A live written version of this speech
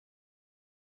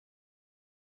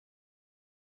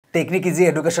Technique easy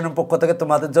এডুকেশনের পক্ষ থেকে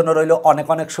তোমাদের জন্য রইল অনেক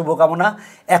অনেক শুভকামনা।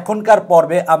 এখনকার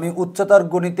পর্বে আমি উচ্চতর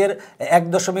গণিতের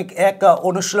 1.1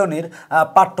 অনুশীলনীর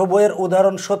পাঠ্য বইয়ের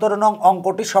উদাহরণ 17 নং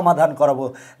অঙ্কটি সমাধান করাবো।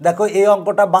 দেখো এই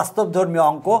অঙ্কটা বাস্তবধর্মী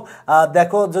অঙ্ক।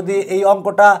 দেখো যদি এই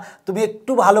অঙ্কটা তুমি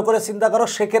একটু ভালো করে চিন্তা করো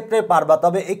সেক্ষেত্রে পারবা,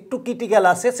 তবে একটু ক্রিটিক্যাল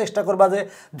আছে, চেষ্টা করবা যে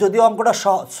যদি অঙ্কটা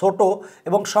ছোট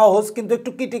এবং সহজ কিন্তু একটু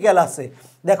ক্রিটিক্যাল আছে।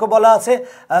 দেখো বলা আছে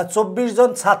 24 জন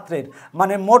ছাত্রের,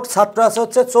 মানে মোট ছাত্র আছে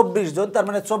হচ্ছে 24 জন, তার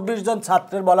মানে 24 জন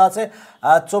ছাত্রের বলা আছে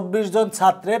 24 জন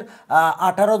ছাত্রের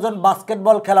 18 জন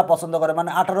বাস্কেটবল খেলা পছন্দ করে,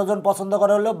 মানে 18 জন পছন্দ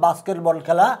করে হলো বাস্কেটবল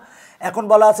খেলা। এখন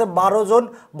বলা আছে 12 জন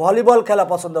ভলিবল খেলা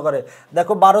পছন্দ করে।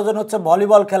 দেখো 12 জন হচ্ছে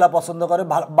ভলিবল খেলা পছন্দ করে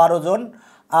 12 জন।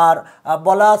 আর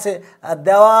বলা আছে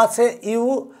দেওয়া আছে ইউ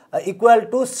ইকুয়াল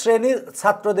টু শ্রেণীর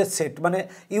ছাত্রদের সেট, মানে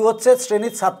ইউ হচ্ছে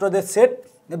শ্রেণীর ছাত্রদের set,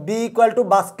 B equal to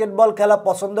basketball খেলা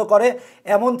পছন্দ করে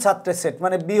এমন ছাত্রের সেট,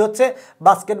 মানে বি হচ্ছে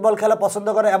বাস্কেটবল খেলা পছন্দ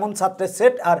করে এমন ছাত্রের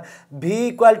set, R V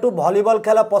equal to volleyball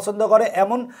খেলা পছন্দ করে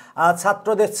এমন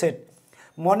ছাত্রদের সেট।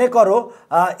 মনে করো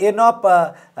N of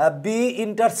B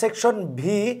intersection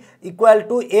V equal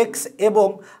to x এবং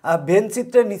ভেন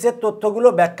চিত্রের নিচের তথ্যগুলো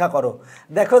ব্যাখ্যা করো।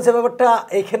 দেখো যে ব্যাপারটা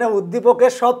এখানে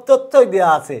উদ্দীপকের সব তথ্যই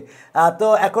দেওয়া আছে, তো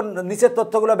এখন নিচের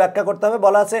তথ্যগুলো ব্যাখ্যা করতে হবে।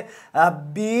 বলা আছে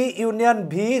বি ইউনিয়ন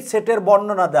ভি সেটের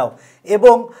বর্ণনা দাও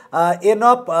এবং N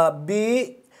of B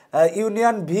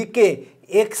union V K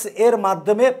x এর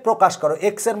মাধ্যমে প্রকাশ করো,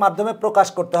 এক্স এর মাধ্যমে প্রকাশ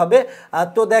করতে হবে।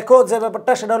 তো দেখো যে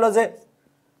ব্যাপারটা সেটা হলো যে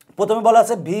প্রথমে বলা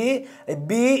আছে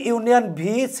বি ইউনিয়ন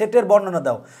ভি সেটের বর্ণনা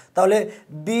দাও, তাহলে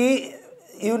বি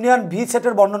ইউনিয়ন ভি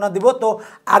সেটের বর্ণনা দিব। তো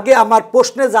আগে আমার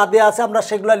প্রশ্নে যা দেওয়া আছে আমরা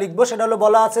সেগুলো লিখবো। সেটা হলো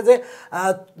বলা আছে যে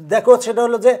দেখো সেটা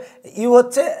হলো যে ইউ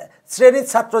হচ্ছে শ্রেণীর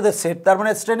ছাত্রদের সেট, তার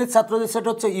মানে শ্রেণীর ছাত্রদের সেট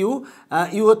হচ্ছে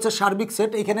ইউ হচ্ছে সার্বিক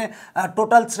সেট। এখানে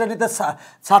টোটাল শ্রেণীতে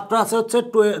ছাত্র আছে হচ্ছে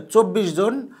 24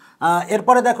 জন।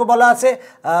 এরপরে দেখো বলা আছে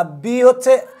বি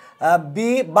হচ্ছে বি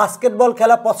বাস্কেটবল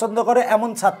খেলা পছন্দ করে এমন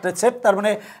ছাত্রের সেট, তার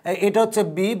মানে এটা হচ্ছে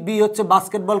বি হচ্ছে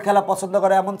বাস্কেটবল খেলা পছন্দ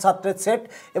করে এমন ছাত্রের সেট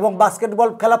এবং বাস্কেটবল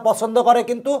খেলা পছন্দ করে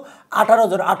কিন্তু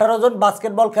 18 জন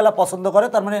বাস্কেটবল খেলা পছন্দ করে,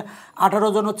 তার মানে 18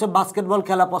 জন হচ্ছে বাস্কেটবল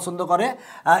খেলা পছন্দ করে।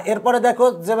 এরপরে দেখো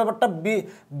যে ব্যাপারটা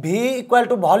ভি ইকুয়াল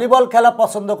টু ভলিবল খেলা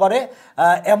পছন্দ করে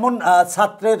এমন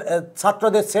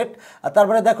ছাত্রদের সেট, তার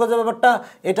মানে দেখো যে ব্যাপারটা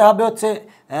এটা হবে হচ্ছে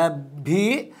ভি।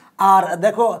 আর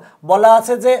দেখো বলা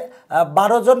আছে যে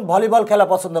 12 জন ভলিবল খেলা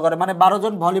পছন্দ করে, মানে 12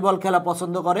 জন ভলিবল খেলা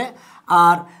পছন্দ করে।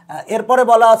 আর এরপরে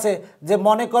বলা আছে যে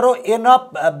মনে করো N of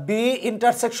B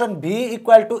intersection V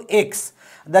equal to x.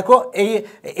 দেখো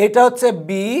এইটা হচ্ছে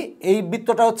বি, এই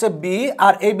বৃত্তটা হচ্ছে বি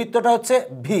আর এই বৃত্তটা হচ্ছে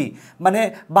ভি, মানে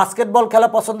বাস্কেটবল খেলা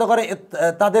পছন্দ করে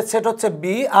তাদের সেট হচ্ছে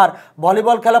বি আর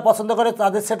ভলিবল খেলা পছন্দ করে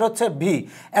তাদের সেট হচ্ছে ভি।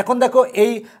 এখন দেখো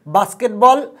এই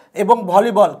বাস্কেটবল এবং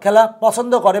ভলিবল খেলা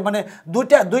পছন্দ করে, মানে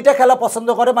দুইটা খেলা পছন্দ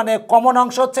করে, মানে কমন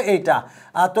অংশ হচ্ছে এইটা।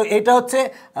 তো এইটা হচ্ছে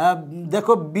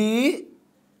দেখো বি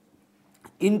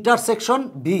ইন্টারসেকশন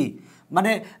ভি,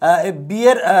 মানে বি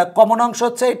এর কমন অংশ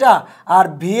হচ্ছে এটা আর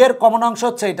ভি এর কমন অংশ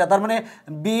হচ্ছে এটা, তার মানে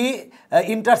বি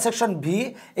ইন্টারসেকশন ভি।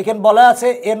 এখানে বলা আছে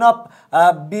N of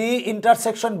B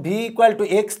intersection V equal to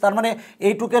x, তার মানে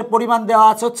এইটুকের পরিমাণ দেওয়া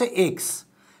আছে হচ্ছে এক্স,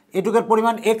 এইটুকের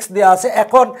পরিমাণ এক্স দেওয়া আছে।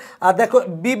 এখন দেখো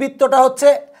বি বৃত্তটা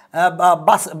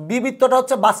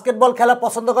হচ্ছে বাস্কেটবল খেলা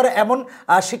পছন্দ করে এমন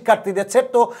শিক্ষার্থীদের সেট।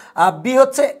 তো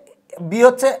বি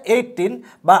হচ্ছে 18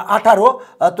 বা 18,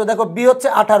 তো দেখো বি হচ্ছে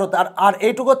 18 আর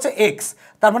এইটুকু হচ্ছে এক্স,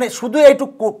 তার মানে শুধু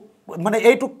এইটুকু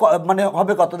মানে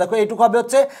হবে কত, দেখো এইটুকু হবে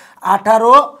হচ্ছে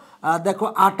 18, দেখো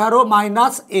 18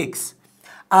 মাইনাস এক্স।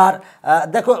 আর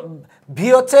দেখো ভি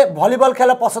হচ্ছে ভলিবল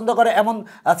খেলা পছন্দ করে এমন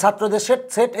ছাত্রদের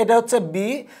সেট, এটা হচ্ছে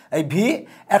ভি।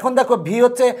 এখন দেখো ভি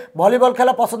হচ্ছে ভলিবল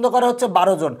খেলা পছন্দ করে হচ্ছে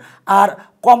 12 জন আর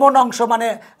কমন অংশ, মানে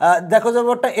দেখো যে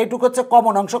ব্যাপারটা এইটুক হচ্ছে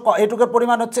কমন অংশ, এইটুকের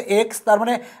পরিমাণ হচ্ছে এক্স, তার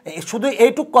মানে শুধু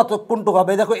এইটুক কোনটুক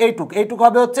হবে, দেখো এইটুক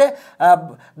হবে হচ্ছে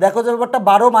দেখো যে ব্যাপারটা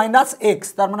 12 মাইনাস এক্স,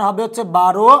 তার মানে হবে হচ্ছে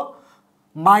 12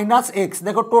 মাইনাস এক্স।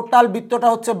 দেখো টোটাল বৃত্তটা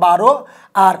হচ্ছে 12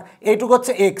 আর এইটুক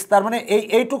হচ্ছে এক্স, তার মানে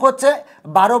এইটুক হচ্ছে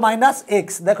 12 মাইনাস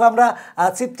এক্স। দেখো আমরা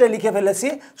চিত্রে লিখে ফেলেছি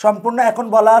সম্পূর্ণ। এখন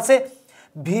বলা আছে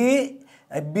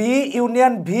বি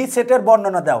ইউনিয়ন ভি সেটের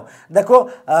বর্ণনা দাও। দেখো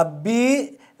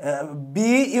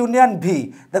বি ইউনিয়ন ভি,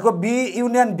 দেখো বি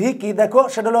ইউনিয়ন ভি কি, দেখো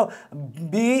সেটা হলো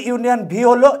বি ইউনিয়ন ভি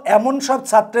হলো এমন সব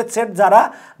ছাত্রের সেট যারা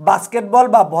বাস্কেটবল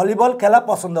বা ভলিবল খেলা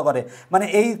পছন্দ করে, মানে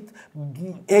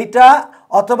এইটা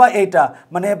অথবা এইটা,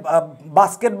 মানে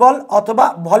বাস্কেটবল অথবা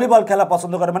ভলিবল খেলা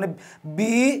পছন্দ করে, মানে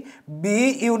বি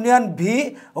ইউনিয়ন ভি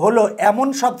হলো এমন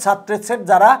সব ছাত্রের সেট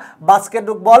যারা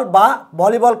বাস্কেটবল বা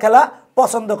ভলিবল খেলা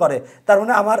পছন্দ করে। তার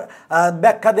মানে আমার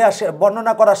ব্যাখ্যা দেওয়া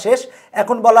বর্ণনা করা শেষ।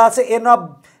 এখন বলা আছে N of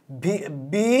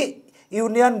B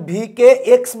union V K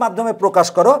x মাধ্যমে প্রকাশ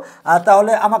করো,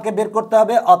 তাহলে আমাকে বের করতে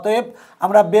হবে। অতএব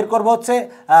আমরা বের করব হচ্ছে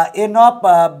N of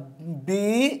B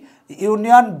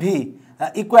union V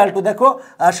equal to, দেখো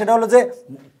সেটা হলো যে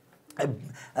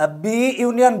বি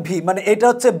ইউনিয়ন ভি, মানে এটা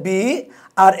হচ্ছে বি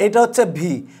আর এটা হচ্ছে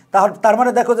ভি। তার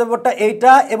মানে দেখো যে ব্যাপারটা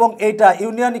এইটা এবং এইটা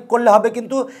ইউনিয়ন করলে হবে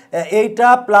কিন্তু এইটা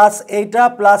প্লাস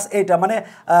এইটা, মানে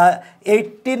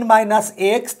 18 মাইনাস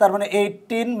এক্স, তার মানে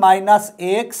 18 মাইনাস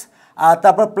এক্স,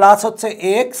 তারপর প্লাস হচ্ছে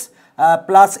এক্স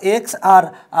প্লাস এক্স আর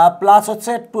প্লাস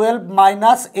হচ্ছে 12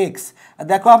 মাইনাস এক্স।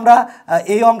 দেখো আমরা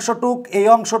এই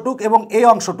অংশটুক এবং এই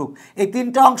অংশটুক, এই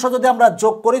তিনটা অংশ যদি আমরা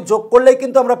যোগ করি, যোগ করলেই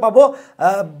কিন্তু আমরা পাবো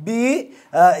বি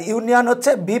ইউনিয়ন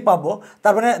হচ্ছে ভি পাবো।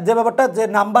 তার মানে যে ব্যাপারটা যে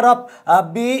number of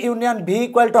B union V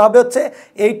equal to হবে হচ্ছে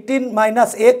 18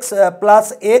 minus x plus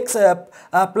x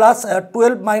plus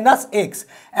 12 minus x.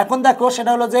 এখন দেখো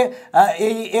সেটা হলো যে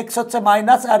এই এক্স হচ্ছে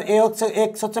মাইনাস আর এ হচ্ছে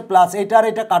এক্স হচ্ছে প্লাস, এইটা আর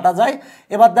এটা কাটা যায়।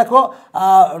 এবার দেখো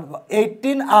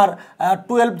 18 আর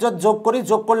 12 যোগ করি,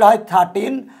 যোগ করলে হয়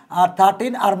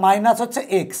 13 আর মাইনাস হচ্ছে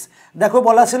এক্স। দেখো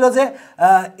বলা ছিল যে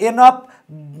N of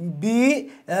B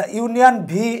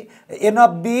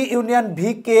union V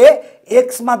K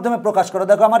x মাধ্যমে প্রকাশ করো।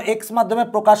 দেখো আমার এক্স মাধ্যমে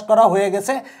প্রকাশ করা হয়ে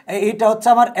গেছে, এইটা হচ্ছে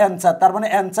আমার অ্যান্সার, তার মানে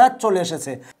অ্যান্সার চলে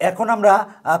এসেছে। এখন আমরা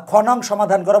খ নং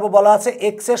সমাধান করাবো। বলা আছে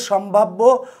এক্স এর সম্ভাব্য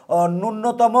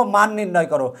ন্যূনতম মান নির্ণয়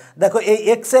করো। দেখো এই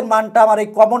এক্স এর মানটা আমার, এই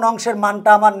কমন অংশের মানটা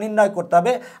আমার নির্ণয় করতে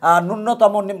হবে,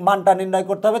 ন্যূনতম মানটা নির্ণয়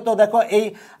করতে হবে। তো দেখো এই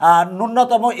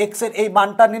ন্যূনতম এক্স এর এই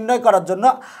মানটা নির্ণয় করার জন্য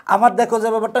আমার দেখো যে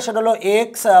ব্যাপারটা সেটা হলো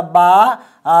এক্স বা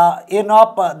এন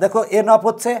অফ, দেখো এন অফ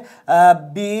হচ্ছে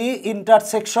বি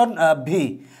ইন্টারসেকশন ভি,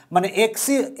 মানে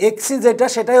এক্সি যেটা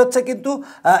সেটাই হচ্ছে কিন্তু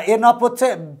এন অফ হচ্ছে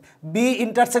বি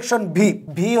ইন্টারসেকশন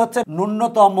ভি হচ্ছে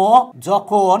ন্যূনতম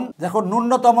যখন, দেখো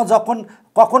ন্যূনতম যখন,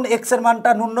 কখন এক্স এর মানটা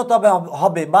ন্যূনতম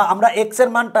হবে, বা আমরা এক্স এর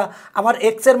মানটা, আমার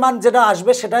এক্স এর মান যেটা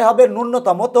আসবে সেটাই হবে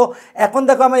ন্যূনতম। তো এখন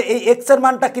দেখো আমি এই এক্স এর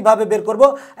মানটা কিভাবে বের করব।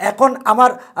 এখন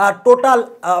আমার টোটাল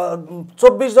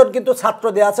 24 জন কিন্তু ছাত্র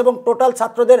দেওয়া আছে এবং টোটাল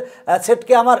ছাত্রদের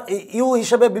সেটকে আমার ইউ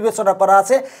হিসেবে বিবেচনা করা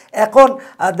আছে। এখন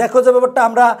দেখো যে ব্যাপারটা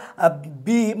আমরা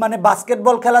বি মানে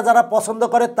বাস্কেটবল খেলা যারা পছন্দ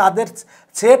করে তাদের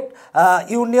সেট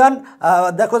ইউনিয়ন,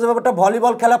 দেখো যে ব্যাপারটা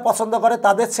ভলিবল খেলা পছন্দ করে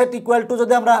তাদের সেট ইকুয়াল টু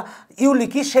যদি আমরা ইউ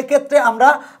লিখি, সেক্ষেত্রে আমরা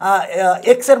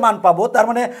এক্স এর মান পাবো। তার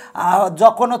মানে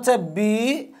যখন হচ্ছে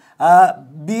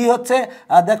বি হচ্ছে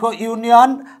দেখো union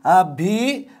V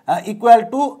equal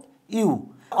to you,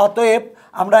 অতএব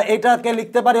আমরা এটাকে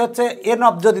লিখতে পারি হচ্ছে এন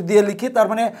অফ, যদি দিয়ে লিখি তার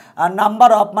মানে নাম্বার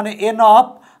অফ, মানে N of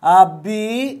B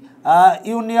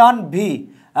union V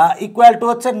equal to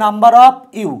হচ্ছে number of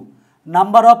you,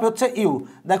 number of হচ্ছে ইউ।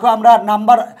 দেখো আমরা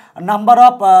number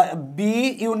of B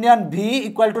union V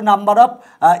equal to number of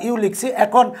you লিখছি।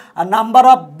 এখন number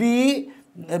of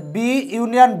B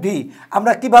union V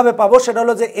আমরা কিভাবে পাবো, সেটা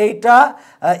হলো যে এইটা,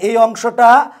 এই অংশটা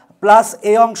প্লাস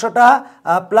এই অংশটা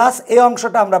প্লাস এই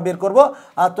অংশটা আমরা বের করব।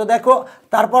 তো দেখো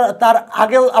তারপর তার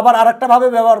আগেও আবার আরেকটাভাবে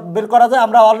বের করা যায়,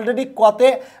 আমরা অলরেডি কতে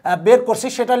বের করছি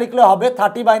সেটা লিখলে হবে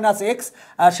 30 মাইনাস এক্স,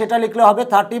 সেটা লিখলে হবে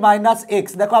 30 মাইনাস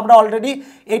এক্স। দেখো আমরা অলরেডি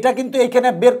এটা কিন্তু এইখানে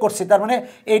বের করছি, তার মানে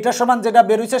এইটা সমান যেটা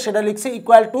বের হয়েছে সেটা লিখছি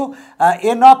equal to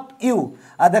N of you.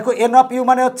 দেখো এন অফ ইউ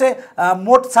মানে হচ্ছে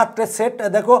মোট ছাত্রের সেট,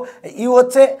 দেখো ইউ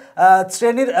হচ্ছে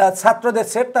শ্রেণীর ছাত্রদের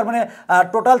সেট, তার মানে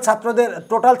টোটাল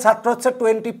ছাত্র হচ্ছে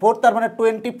 24, তার মানে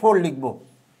 24 লিখব।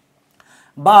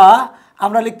 বা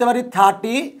আমরা লিখতে পারি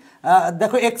 30,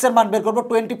 দেখো এক্স এর মান বের করবো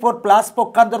 24 প্লাস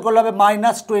পক্ষান্তর করলে হবে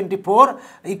minus 24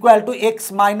 equal to x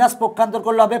minus পক্ষান্তর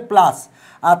করলে হবে প্লাস,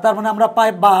 তার মানে আমরা পাই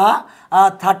বা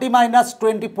 30 মাইনাস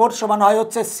 24 সমান হয়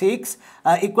হচ্ছে 6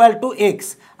 ইকুয়াল টু এক্স,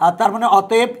 তার মানে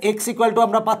অতএব এক্স ইকুয়াল টু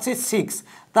আমরা পাচ্ছি 6।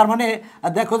 তার মানে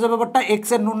দেখো যে ব্যাপারটা এক্স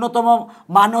এর ন্যূনতম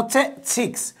মান হচ্ছে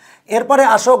 6। এরপরে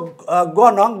আসো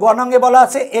গণঙ্গে বলা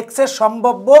আছে এক্স এর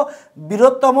সম্ভাব্য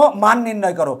বৃহত্তম মান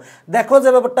নির্ণয় করো। দেখো যে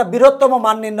ব্যাপারটা বৃহত্তম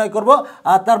মান নির্ণয় করব,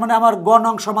 তার মানে আমার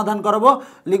গণং সমাধান করব,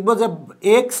 লিখব যে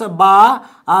এক্স বা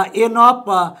এন অফ,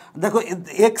 দেখো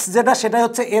এক্স যেটা সেটাই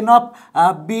হচ্ছে N of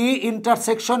B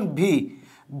intersection V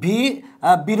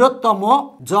বৃহত্তম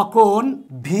যখন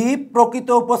ভি প্রকৃত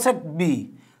উপসেট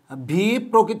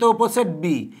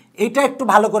বি। এইটা একটু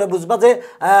ভালো করে বুঝবা যে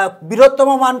বৃহত্তম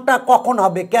মানটা কখন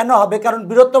হবে, কেন হবে, কারণ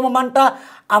বৃহত্তম মানটা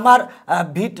আমার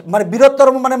মানে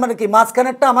বৃহত্তম মানে কি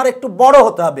মাঝখানেরটা আমার একটু বড়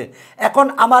হতে হবে। এখন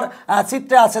আমার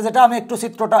চিত্রে আছে যেটা, আমি একটু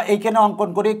চিত্রটা এইখানে অঙ্কন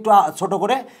করি, একটু ছোট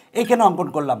করে এইখানে অঙ্কন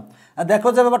করলাম। দেখো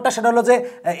যে ব্যাপারটা সেটা হলো যে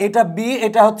এটা বি,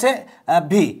 এটা হচ্ছে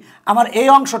ভি। আমার এই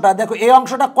অংশটা, দেখো এই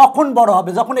অংশটা কখন বড়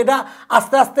হবে, যখন এটা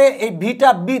আস্তে আস্তে এই ভিটা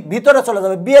ভিতরে চলে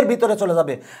যাবে, বি এর ভিতরে চলে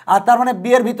যাবে। আর তার মানে বি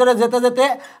এর ভিতরে যেতে যেতে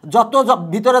যত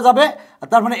ভিতরে যাবে,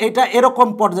 তার মানে এটা এরকম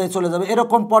পর্যায়ে চলে যাবে,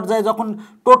 এরকম পর্যায়ে যখন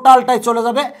টোটালটাই চলে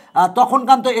যাবে তখন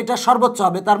কিন্তু এটা সর্বোচ্চ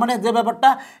হবে। তার মানে যে ব্যাপারটা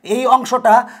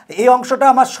এই অংশটা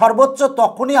আমার সর্বোচ্চ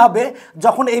তখনই হবে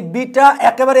যখন এই বিটা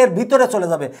একেবারে এর ভিতরে চলে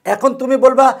যাবে। এখন তুমি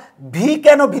বলবা ভি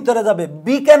কেন ভিতরে যাবে,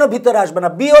 বি কেন ভিতরে আসবে না?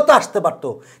 বিও তো আসতে পারতো।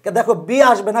 দেখো বি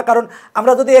আসবে না, কারণ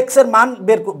আমরা যদি এক্স এর মান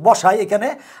বসাই এখানে,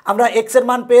 আমরা এক্স এর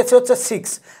মান পেয়েছি হচ্ছে 6,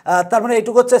 তার মানে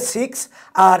এইটুকু হচ্ছে 6,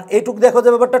 আর এইটুক দেখো যে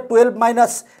ব্যাপারটা 12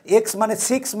 মাইনাস এক্স মানে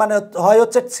 6 মানে হয়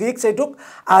হচ্ছে 6 এইটুক,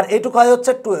 আর এইটুক হয়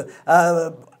হচ্ছে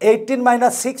 18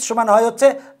 মাইনাস 6 সমান হয় হচ্ছে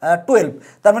 12,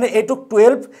 তার মানে এইটুক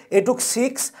 12, এইটুক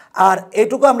 6, আর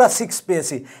এইটুকু আমরা 6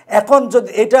 পেয়েছি। এখন যদি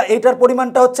এটার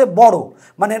পরিমাণটা হচ্ছে বড়,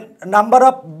 মানে নাম্বার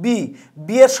অফ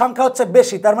বি এর সংখ্যা হচ্ছে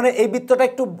বেশি, তার মানে এই বৃত্তটা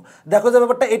একটু দেখো যে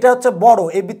ব্যাপারটা এটা হচ্ছে বড়,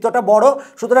 এই বৃত্তটা বড়,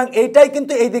 সুতরাং এইটাই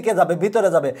কিন্তু এই দিকে যাবে, ভিতরে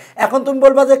যাবে। এখন তুমি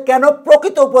বলবা যে কেন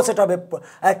প্রকৃত উপসেট হবে,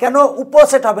 কেন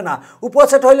উপসেট হবে না?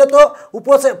 উপসেট হইলে তো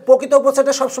প্রকৃত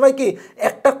উপসেটে সবসময় কি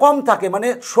একটা কম থাকে, মানে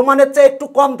সমানের চেয়ে একটু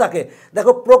কম থাকে।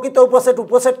 দেখো প্রকৃত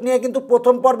উপসেট নিয়ে কিন্তু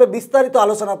প্রথম পর্বে বিস্তারিত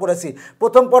আলোচনা করেছি,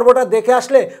 প্রথম পর্বটা দেখে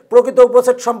আসলে প্রকৃত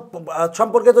উপসেট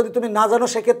সম্পর্কে যদি তুমি না জানো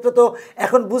সেক্ষেত্রে তো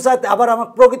এখন বুঝাতে আবার আমার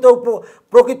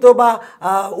প্রকৃত বা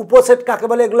উপসেট কাকে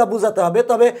বলে এগুলো বুঝাতে হবে।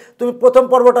 তবে তুমি প্রথম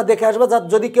পর্বটা দেখে আসবে,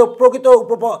 যদি কেউ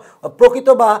প্রকৃত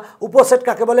বা উপসেট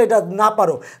কাকে বলে এটা না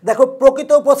পারো। দেখো প্রকৃত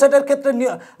উপসেটের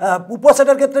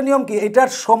ক্ষেত্রে নিয়ম কি, এটার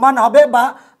সমান হবে বা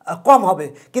কম হবে,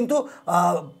 কিন্তু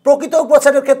প্রকৃত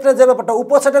উপসেটের ক্ষেত্রে যে ব্যাপারটা,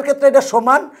 উপসেটের ক্ষেত্রে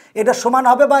এটা সমান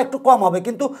হবে বা একটু কম হবে,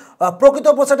 কিন্তু প্রকৃত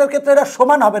উপসেটের ক্ষেত্রে এটা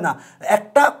সমান হবে না,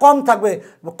 একটা কম থাকবে,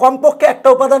 কমপক্ষে একটা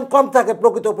উপাদান কম থাকে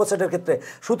প্রকৃত উপসেটের ক্ষেত্রে।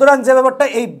 সুতরাং যে ব্যাপারটা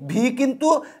এই ভি কিন্তু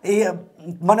এই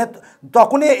মানে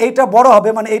তখনই এইটা বড় হবে,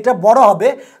 মানে এইটা বড় হবে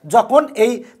যখন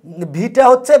এই ভিটা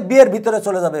হচ্ছে বি এর ভিতরে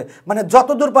চলে যাবে, মানে যত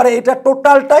দূর পারে এটা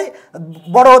টোটালটাই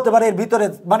বড় হতে পারে এর ভিতরে।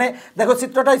 মানে দেখো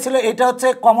চিত্রটাই ছিল, এটা হচ্ছে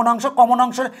কমন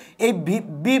অংশের এই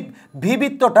ভি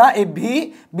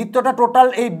বৃত্তটা টোটাল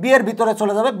এই বি এর ভিতরে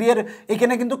চলে যাবে, বি এর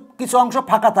এখানে কিন্তু কিছু অংশ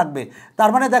ফাঁকা থাকবে। তার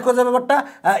মানে দেখো যে ব্যাপারটা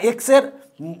এক্স এর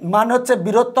মান হচ্ছে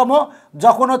বৃহত্তম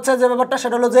যখন হচ্ছে যে ব্যাপারটা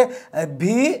সেটা হলো যে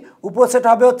ভি উপসেট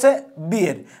হবে হচ্ছে বি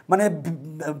এর, মানে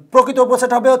প্রকৃত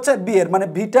উপসেট হবে হচ্ছে বি এর, মানে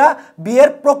ভিটা বি এর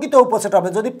প্রকৃত উপসেট হবে।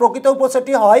 যদি প্রকৃত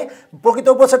উপসেটই হয়, প্রকৃত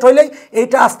উপসেট হইলেই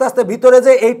এইটা আস্তে আস্তে ভিতরে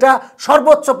যে এইটা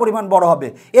সর্বোচ্চ পরিমাণ বড় হবে,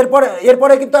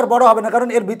 এরপরে কিন্তু আর বড় হবে না, কারণ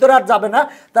এর ভিতরে আর যাবে না।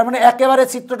 তার মানে একেবারে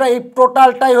চিত্রটা এই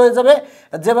টোটালটাই হয়ে যাবে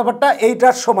যে ব্যাপারটা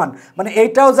এইটার সমান, মানে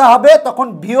এইটাও যা হবে তখন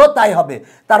ভিও তাই হবে।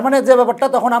 তার মানে যে ব্যাপারটা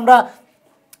তখন আমরা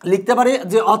লিখতে পারি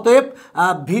যে অতএব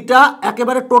ভিটা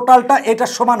একেবারে টোটালটা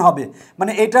এটার সমান হবে,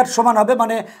 মানে এটার সমান হবে,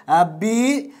 মানে বি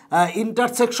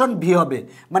ইন্টারসেকশন ভি হবে,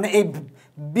 মানে এই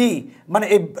বি মানে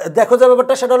এই দেখো যে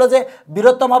ব্যাপারটা সেটা হলো যে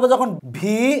বৃহত্তম হবে যখন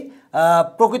ভি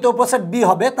প্রকৃত উপসেট বি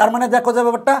হবে। তার মানে দেখো যে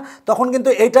ব্যাপারটা তখন কিন্তু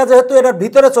এইটা যেহেতু এটার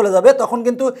ভিতরে চলে যাবে তখন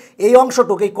কিন্তু এই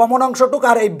অংশটুক, এই কমন অংশটুক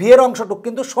আর এই ভি এর অংশটুক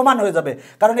কিন্তু সমান হয়ে যাবে,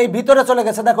 কারণ এই ভিতরে চলে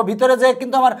গেছে। দেখো ভিতরে যে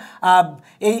কিন্তু আমার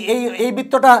এই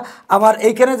বৃত্তটা আমার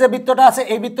এইখানে যে বৃত্তটা আছে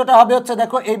এই বৃত্তটা হবে হচ্ছে,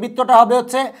 দেখো এই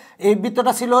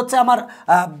বৃত্তটা ছিল হচ্ছে আমার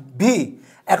ভি,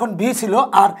 এখন ভি ছিল,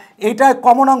 আর এইটা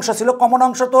কমন অংশ ছিল, কমন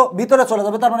অংশ তো ভিতরে চলে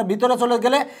যাবে, তার মানে ভিতরে চলে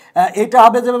গেলে এইটা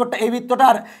হবে যে ব্যাপারটা এই বৃত্তটা,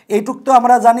 আর এইটুক তো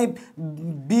আমরা জানি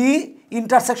বি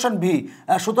ইন্টারসেকশন ভি,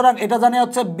 সুতরাং এটা জানি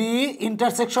হচ্ছে বি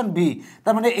ইন্টারসেকশন ভি,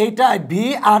 তার মানে এইটা ভি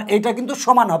আর এইটা কিন্তু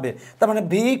সমান হবে, তার মানে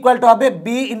ভি ইকুয়াল টু হবে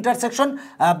বি ইন্টারসেকশন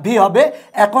ভি হবে।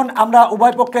 এখন আমরা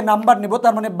উভয় পক্ষে নাম্বার নেব,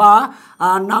 তার মানে বা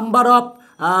number of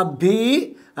V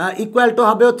equal to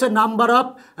হবে হচ্ছে number of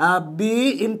B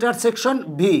intersection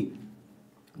V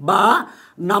বা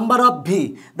নাম্বার অফ ভি।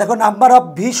 দেখো নাম্বার অফ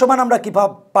ভি সমান আমরা কী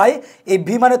পাই, এই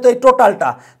ভি মানে তো এই টোটালটা,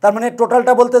 তার মানে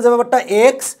টোটালটা বলতে যে ব্যাপারটা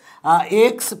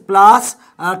এক্স প্লাস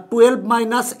 12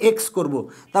 মাইনাস এক্স করবো,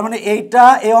 তার মানে এইটা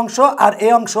এই অংশ আর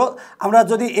এই অংশ আমরা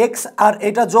যদি এক্স আর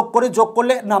এইটা যোগ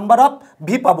করলে নাম্বার অফ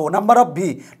ভি পাবো, নাম্বার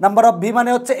অফ ভি মানে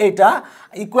হচ্ছে এইটা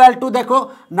ইকুয়াল টু দেখো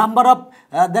নাম্বার অফ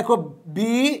দেখো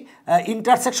বি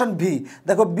ইন্টারসেকশন ভি,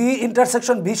 দেখো বি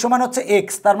ইন্টারসেকশন ভি সমান হচ্ছে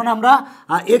এক্স, তার মানে আমরা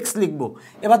এক্স লিখবো।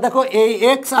 এবার দেখো এই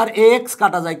এক্স আর এ এক্স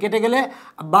কাটা যায়, কেটে গেলে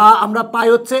বা আমরা পাই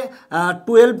হচ্ছে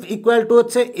 12 ইকুয়াল টু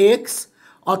হচ্ছে এক্স,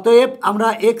 অতএব আমরা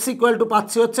এক্স ইকুয়াল টু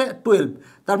পাচ্ছি হচ্ছে 12,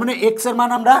 তার মানে এক্স এর মান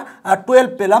আমরা 12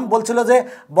 পেলাম।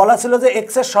 বলা ছিল যে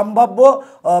এক্স এর সম্ভাব্য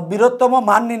বৃহত্তম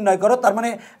মান নির্ণয় করো, তার মানে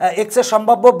এক্স এর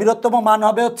সম্ভাব্য বৃহত্তম মান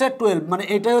হবে হচ্ছে 12, মানে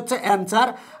এটাই হচ্ছে অ্যান্সার।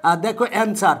 দেখো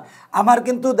অ্যান্সার আমার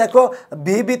কিন্তু দেখো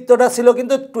ভি বৃত্তটা ছিল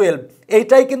কিন্তু 12,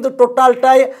 এইটাই কিন্তু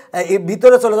টোটালটাই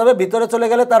ভিতরে চলে যাবে, ভিতরে চলে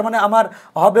গেলে তার মানে আমার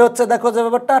হবে হচ্ছে দেখো যে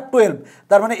ব্যাপারটা 12,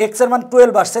 তার মানে এক্স এর মান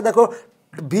 12 আসছে। দেখো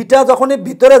ভিটা যখনই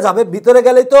ভিতরে যাবে, ভিতরে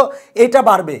গেলেই তো এইটা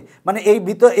বাড়বে, মানে এই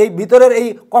ভিতরের এই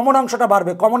কমন অংশটা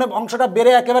বাড়বে, কমন অংশটা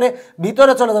বেড়ে একেবারে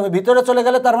ভিতরে চলে যাবে। ভিতরে চলে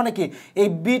গেলে তার মানে কি এই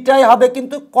বিটাই হবে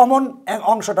কিন্তু কমন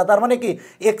অংশটা, তার মানে কি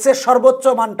এক্সের সর্বোচ্চ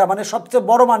মানটা মানে সবচেয়ে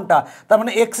বড় মানটা, তার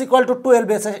মানে x =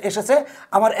 12 এসেছে।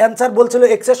 আমার অ্যান্সার বলছিল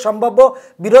এক্সের সম্ভাব্য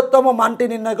বৃহত্তম মানটি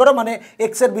নির্ণয় করো, মানে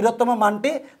এক্সের বৃহত্তম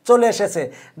মানটি চলে এসেছে।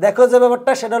 দেখো যে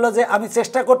ব্যাপারটা সেটা হলো যে আমি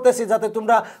চেষ্টা করতেছি যাতে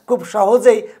তোমরা খুব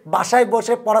সহজেই বাসায়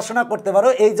বসে পড়াশোনা করতে পারো,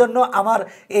 এই জন্য আমার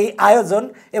এই আয়োজন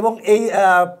এবং এই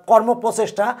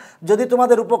কর্মপ্রচেষ্টা। যদি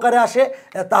তোমাদের উপকারে আসে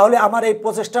তাহলে আমার এই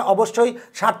প্রচেষ্টা অবশ্যই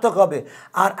সার্থক হবে।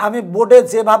 আর আমি বোর্ডে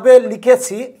যেভাবে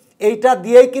লিখেছি এইটা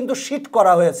দিয়েই কিন্তু শিট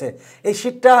করা হয়েছে। এই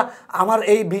শিটটা আমার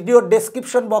এই ভিডিওর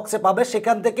ডেসক্রিপশন বক্সে পাবে,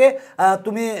 সেখান থেকে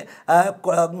তুমি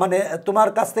মানে তোমার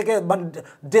কাছ থেকে মানে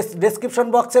ডেসক্রিপশন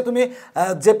বক্সে তুমি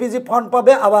জেপিজি ফর্ম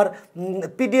পাবে, আবার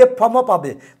পিডিএফ ফর্মও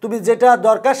পাবে। তুমি যেটা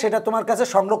দরকার সেটা তোমার কাছে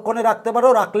সংরক্ষণে রাখতে পারো,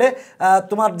 রাখলে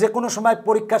তোমার যে কোনো সময়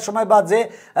পরীক্ষার সময় বা যে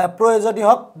প্রয়োজনীয়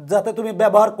হোক যাতে তুমি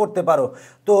ব্যবহার করতে পারো।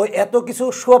 তো এত কিছু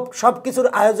সব কিছুর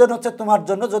আয়োজন হচ্ছে তোমার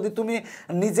জন্য। যদি তুমি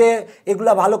নিজে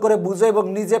এগুলা ভালো করে বুঝো এবং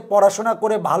নিজে পড়াশোনা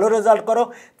করে ভালো রেজাল্ট করো,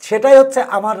 সেটাই হচ্ছে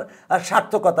আমার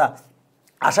সার্থকতা।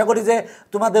 আশা করি যে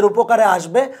তোমাদের উপকারে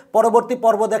আসবে। পরবর্তী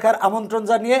পর্ব দেখার আমন্ত্রণ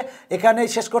জানিয়ে এখানেই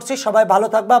শেষ করছি। সবাই ভালো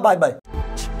থাকবা, বাই বাই।